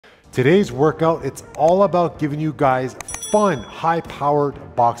Today's workout, it's all about giving you guys fun,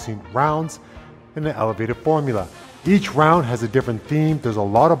 high-powered boxing rounds in the elevated formula. Each round has a different theme. There's a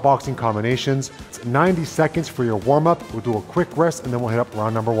lot of boxing combinations. It's 90 seconds for your warm-up. We'll do a quick rest and then we'll hit up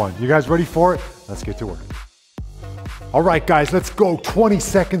round number 1. You guys ready for it? Let's get to work. All right, guys, let's go. 20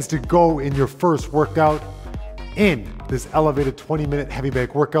 seconds to go in your first workout in this elevated 20-minute heavy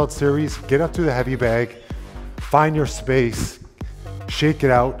bag workout series. Get up to the heavy bag, find your space, shake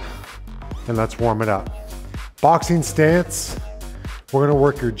it out, and let's warm it up. Boxing stance, we're gonna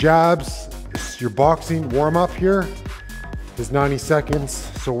work your jabs. Your boxing warm up here is 90 seconds.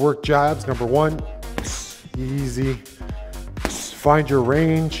 So work jabs, number 1, easy. Find your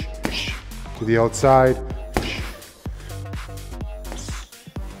range to the outside.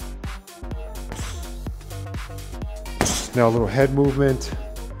 Now a little head movement.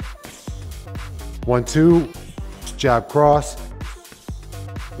 1, 2, jab cross.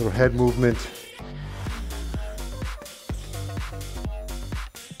 Little head movement.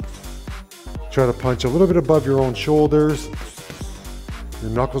 Try to punch a little bit above your own shoulders.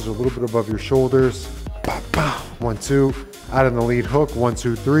 Your knuckles are a little bit above your shoulders. 1, 2, out in the lead hook. 1,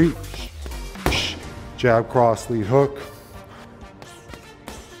 2, 3. Jab cross, lead hook.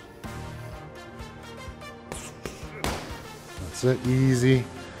 That's it, easy.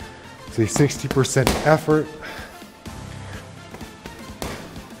 It's a 60% effort.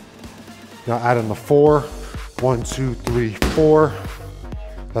 Now add in the 4. 1, 2, 3, 4.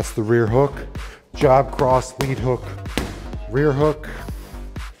 That's the rear hook. Jab cross, lead hook, rear hook.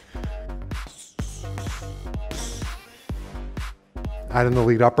 Add in the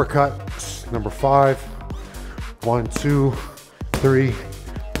lead uppercut, number 5. 1, 2, 3,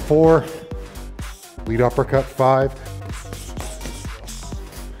 4. Lead uppercut, 5.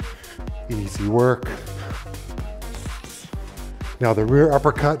 Easy work. Now the rear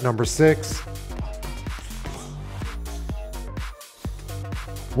uppercut, number 6.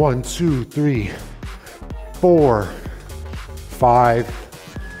 1, 2, 3, 4,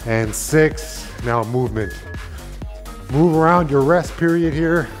 5, and 6. Now movement. Move around your rest period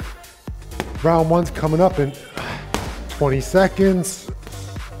here. Round 1's coming up in 20 seconds.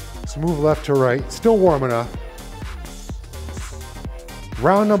 So move left to right, still warming up.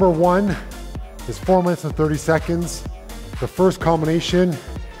 Round number 1 is 4 minutes and 30 seconds. The first combination,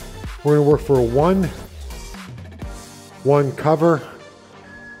 we're gonna work for a 1, 1 cover,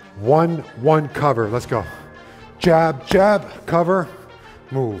 1, 1 cover. Let's go. Jab, jab, cover,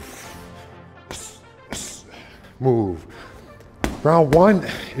 move. Move. Round 1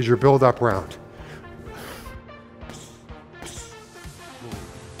 is your build-up round.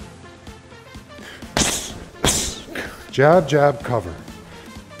 Jab, jab, cover.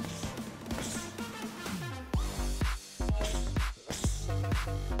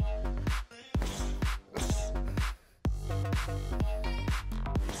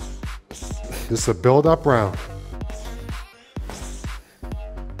 This is a build-up round.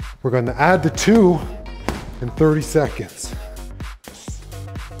 We're going to add the 2 in 30 seconds.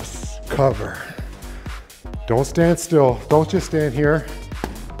 Cover. Don't stand still. Don't just stand here.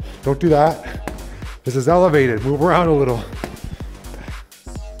 Don't do that. This is elevated. Move around a little.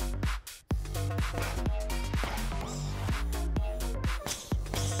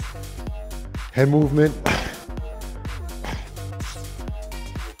 Head movement.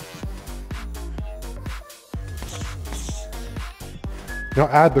 Now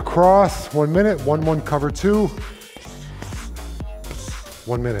add the cross, 1 minute, 1, 1 cover 2.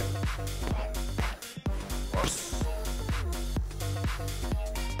 1 minute.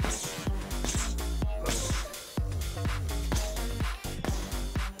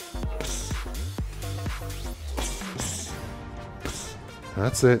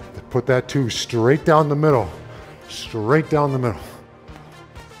 That's it. Put that 2 straight down the middle. Straight down the middle.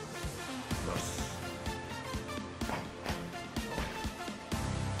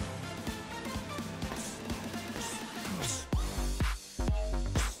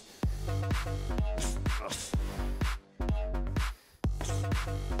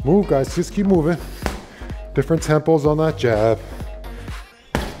 Move, guys, just keep moving. Different tempos on that jab.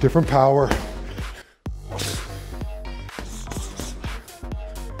 Different power.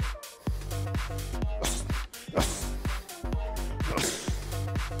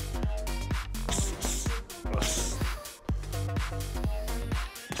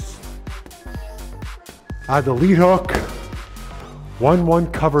 Add the lead hook. 1,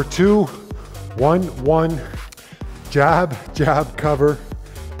 1, cover 2. 1, 1, jab, jab, cover.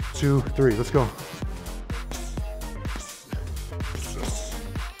 2, 3, let's go.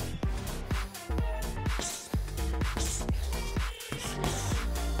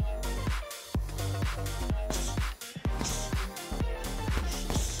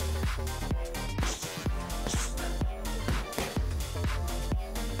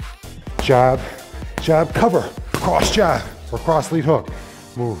 jab, jab, cover, cross jab, or cross lead hook.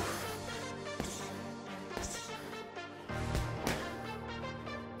 Move.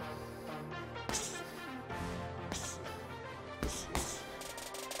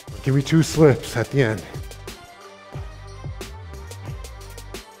 Give me 2 slips at the end.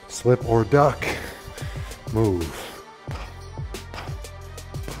 Slip or duck, move.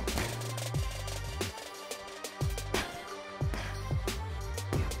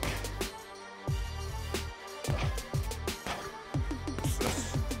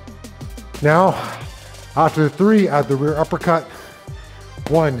 Now, after the 3, add the rear uppercut.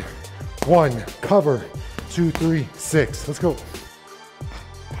 1, 1, cover, 2, 3, 6. Let's go.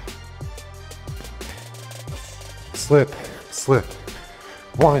 Slip, slip.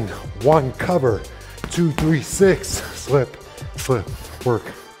 1, 1, cover, 2, 3, 6. Slip, slip, work.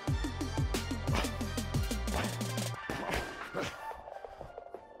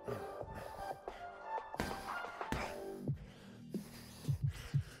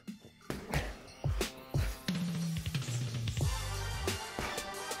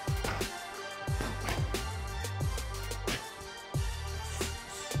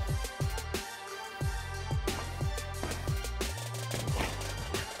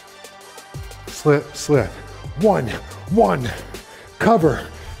 Slip, slip. 1, 1, cover,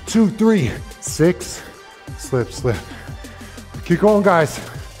 2, 3, 6. Slip, slip. Keep going, guys.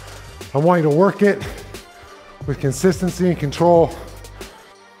 I want you to work it with consistency and control.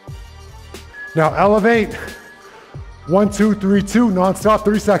 Now elevate. 1, 2, 3, 2, non-stop,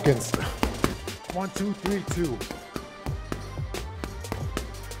 3 seconds. 1, 2, 3, 2.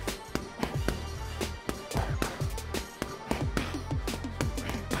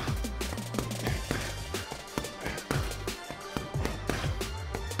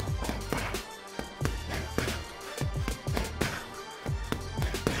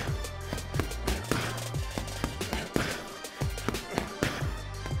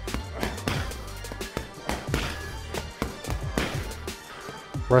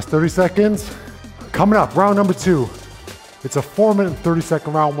 Rest 30 seconds. Coming up, round number 2. It's a 4-minute,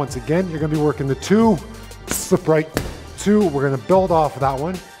 30-second round. Once again, you're gonna be working the 2, slip right, 2. We're gonna build off of that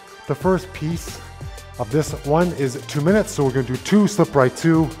one. The first piece of this one is 2 minutes, so we're gonna do 2, slip right,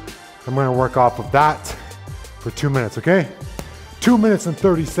 2. I'm gonna work off of that for 2 minutes, okay? 2 minutes and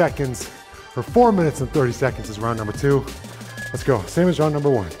 30 seconds, or 4 minutes and 30 seconds is round number 2. Let's go, same as round number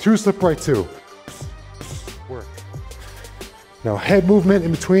 1. 2, slip right, 2. Work. Now head movement in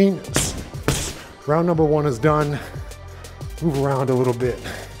between. Round number 1 is done. Move around a little bit.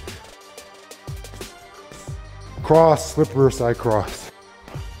 Cross, slip, rear side cross.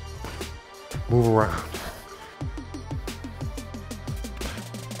 Move around.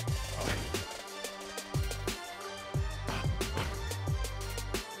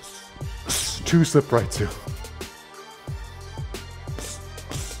 Two, slip right, 2.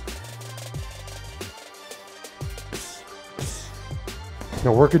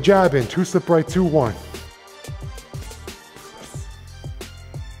 Now work a jab in, 2, slip right, 2, 1.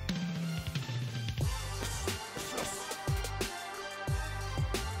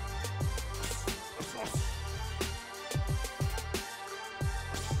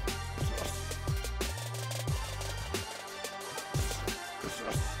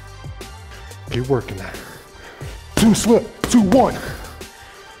 Keep working that. 2, slip, 2, 1.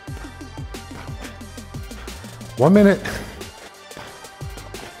 1 minute.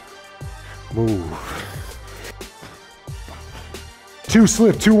 Move. 2,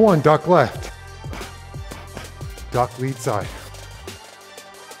 slip, 2, 1, duck left. Duck lead side.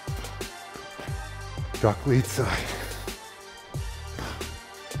 Duck lead side.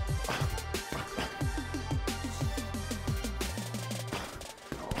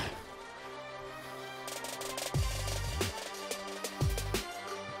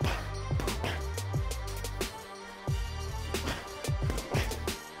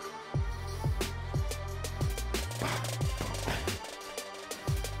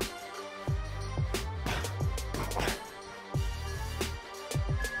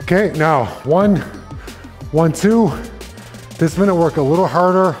 Okay, now 1, 1, 2. This minute work a little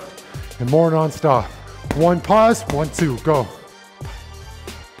harder and more non-stop. 1, pause, 1, 2, go.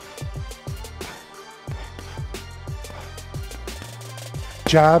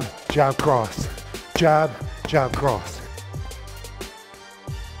 Jab, jab, cross. Jab, jab, cross.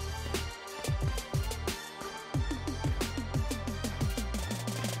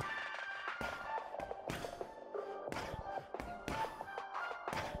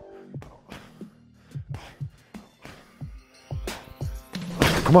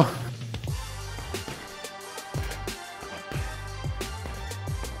 Come on.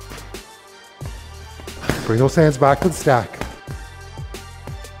 Bring those hands back to the stack.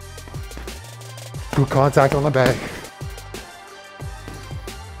 Good contact on the bag.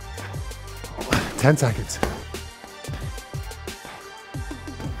 10 seconds.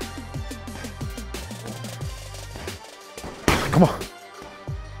 Come on.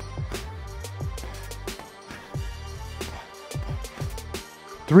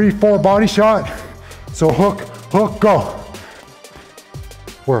 Three, four, body shot. So hook, hook, go.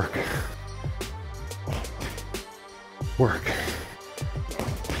 Work. Work.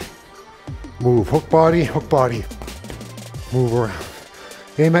 Move, hook body, move around.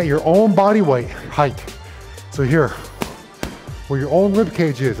 Aim at your own body weight, height. So here, where your own rib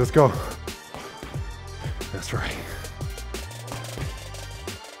cage is, let's go. That's right.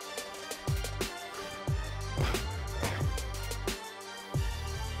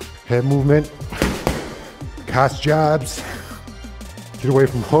 Head movement, cast jabs, get away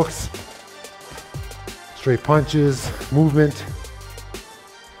from hooks, straight punches, movement.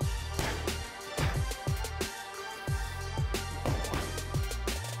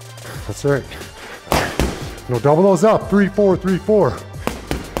 That's right. No, double those up. 3, 4, 3, 4.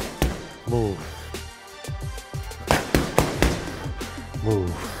 Move.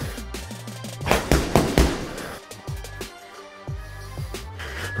 Move.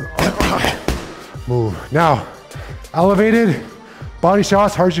 Move. Now, elevated body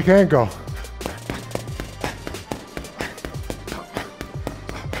shots, hard as you can, go.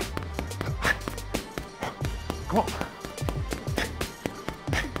 Come on.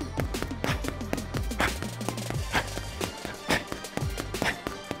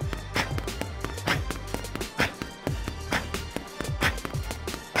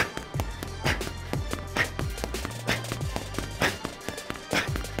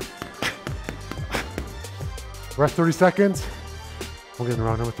 Rest 30 seconds. We'll get into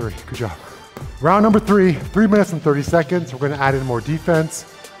round number 3. Good job. Round number 3, 3 minutes and 30 seconds. We're going to add in more defense.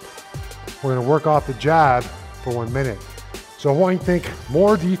 We're going to work off the jab for 1 minute. So I want you to think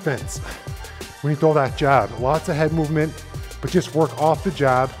more defense when you throw that jab. Lots of head movement, but just work off the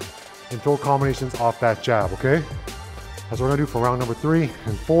jab and throw combinations off that jab, okay? That's what we're going to do for round number 3.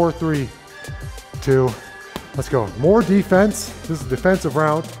 And 4, 3, 2, let's go. More defense. This is a defensive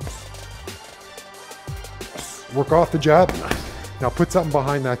round. Work off the jab. Now put something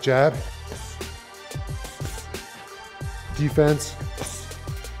behind that jab. Defense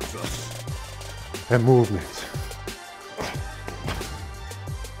and movement.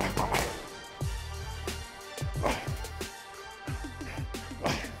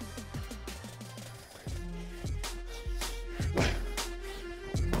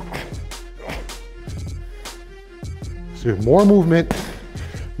 So more movement,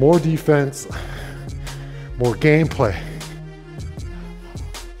 more defense, more gameplay.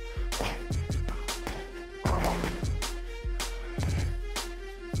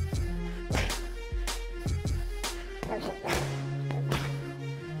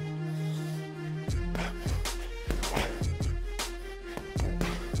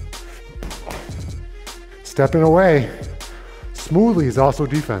 Stepping away smoothly is also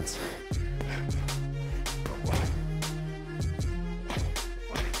defense.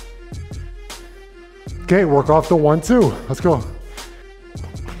 Okay, work off the 1, 2. Let's go.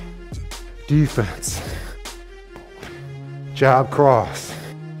 Defense. Jab cross.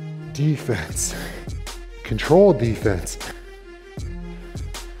 Defense. Control defense.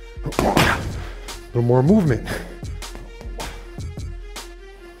 A little more movement.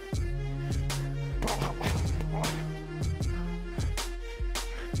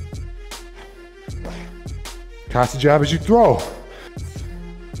 Cast the jab as you throw.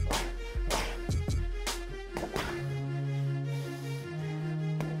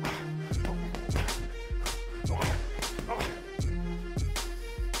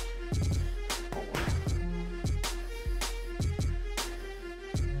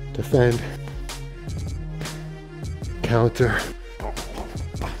 Defend, counter,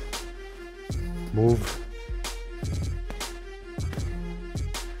 move.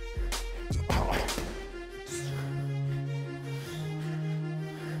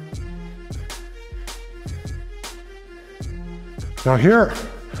 Now here,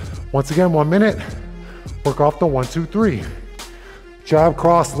 once again, 1 minute, work off the 1, 2, 3. Jab,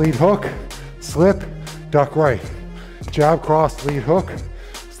 cross, lead hook, slip, duck right. Jab, cross, lead hook,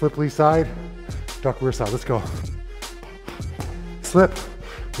 slip lead side, duck rear side. Let's go. Slip,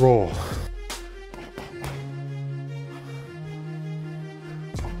 roll.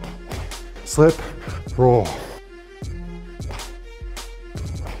 Slip, roll.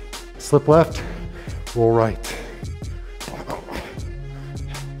 Slip left, roll right.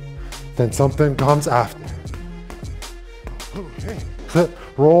 Then something comes after. Sit,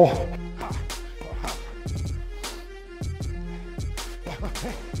 roll.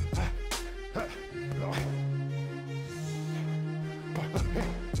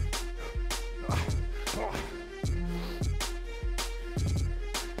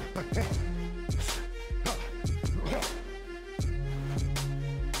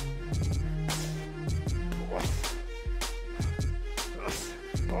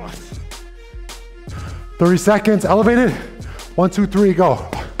 Thirty seconds, elevated. 1, 2, 3, go.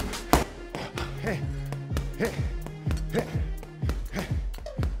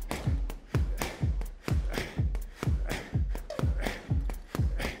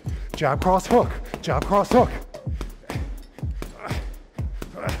 Jab, cross, hook. Jab, cross, hook.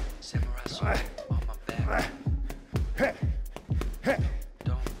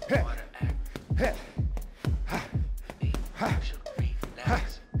 Don't wanna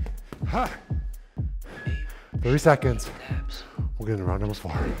act. 30 seconds. We're getting to round number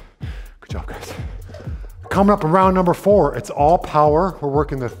 4. Good job, guys. Coming up in round number 4, it's all power. We're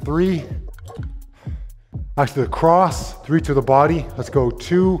working the 3, actually the cross, 3 to the body. Let's go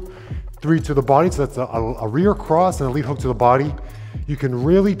 2, 3 to the body. So that's a rear cross and a lead hook to the body. You can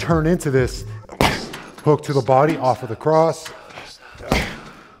really turn into this hook to the body off of the cross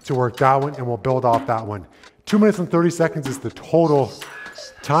to work that one, and we'll build off that one. 2 minutes and 30 seconds is the total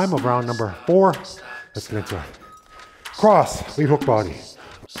time of round number 4. Let's get into it. Cross, lead hook body.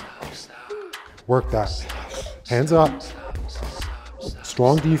 Work that. Hands up.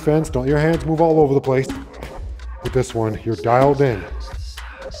 Strong defense. Don't let your hands move all over the place. With this one, you're dialed in.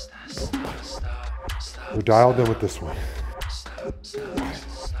 You're dialed in with this one.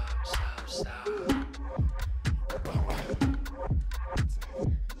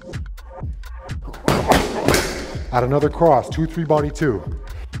 Add another cross, 2, 3 body 2.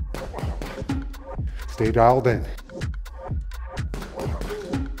 Stay dialed in.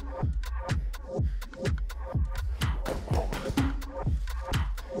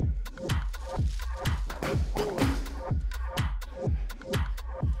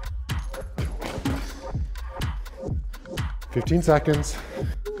 Fifteen seconds.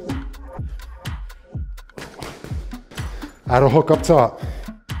 Add a hook up top.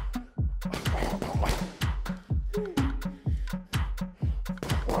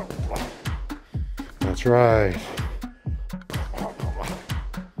 That's right.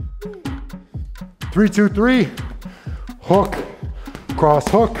 3, 2, 3. Hook, cross,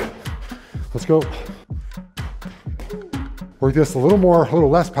 hook. Let's go. Work this a little more, a little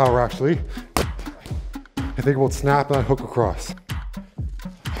less power actually. I think we'll snap that hook across.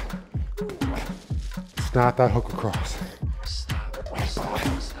 Snap that hook across.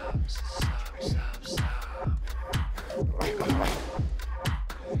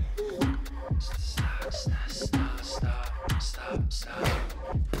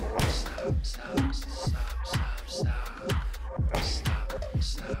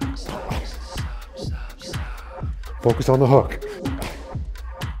 Focus on the hook.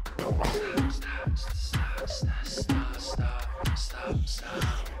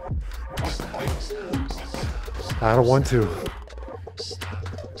 Add a 1, 2.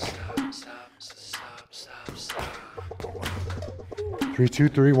 Three, 2,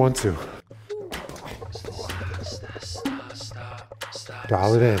 3, 1, 2.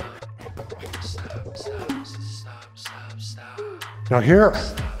 Dial it in. Now here,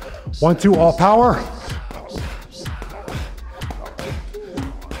 1, 2, all power.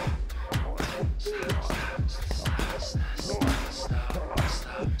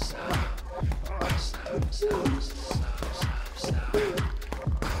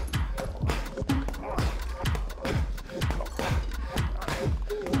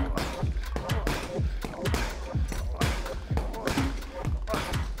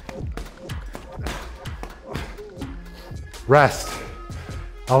 Rest.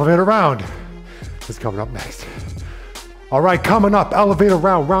 Elevator round is coming up next. All right, coming up, elevator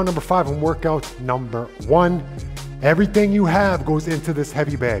round, round number 5 and workout number 1. Everything you have goes into this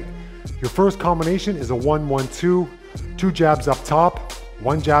heavy bag. Your first combination is a 1, 1, 2. 2 jabs up top,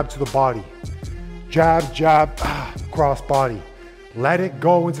 1 jab to the body. Jab, jab, cross body. Let it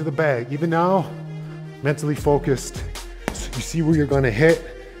go into the bag. Even now, mentally focused. You see where you're gonna hit.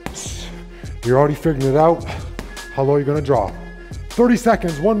 You're already figuring it out. How low you're gonna drop. 30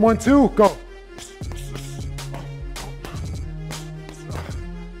 seconds, 1, 1, 2, go.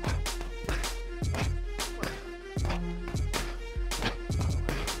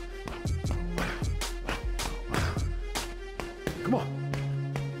 Come on.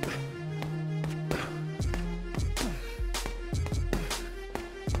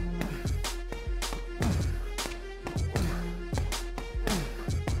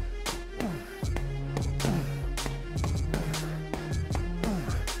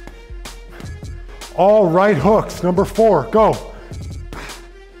 All right hooks. Number 4, go.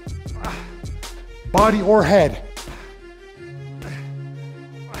 Body or head.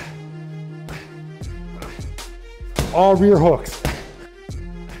 All rear hooks.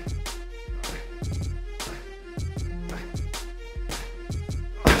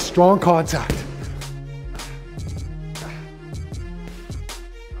 Strong contact.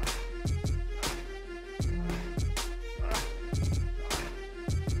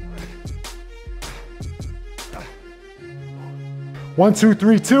 One, two,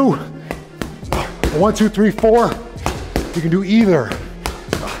 three, two. 1, 2, 3, 4. You can do either.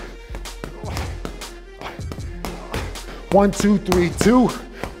 1, 2, 3, 2.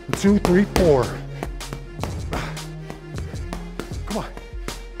 2, 3, 4. Come on.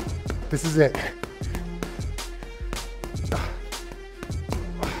 This is it.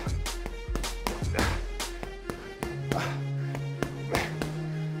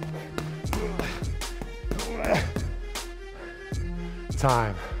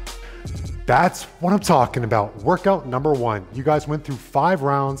 Time. That's what I'm talking about. Workout number 1. You guys went through 5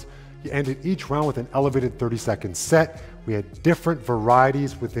 rounds. You ended each round with an elevated 30-second set. We had different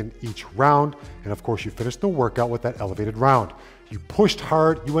varieties within each round. And of course, you finished the workout with that elevated round. You pushed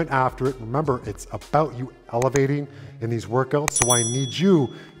hard, you went after it. Remember, it's about you elevating in these workouts. So I need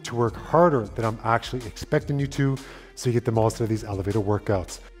you to work harder than I'm actually expecting you to, so you get the most out of these elevated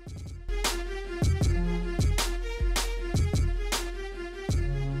workouts.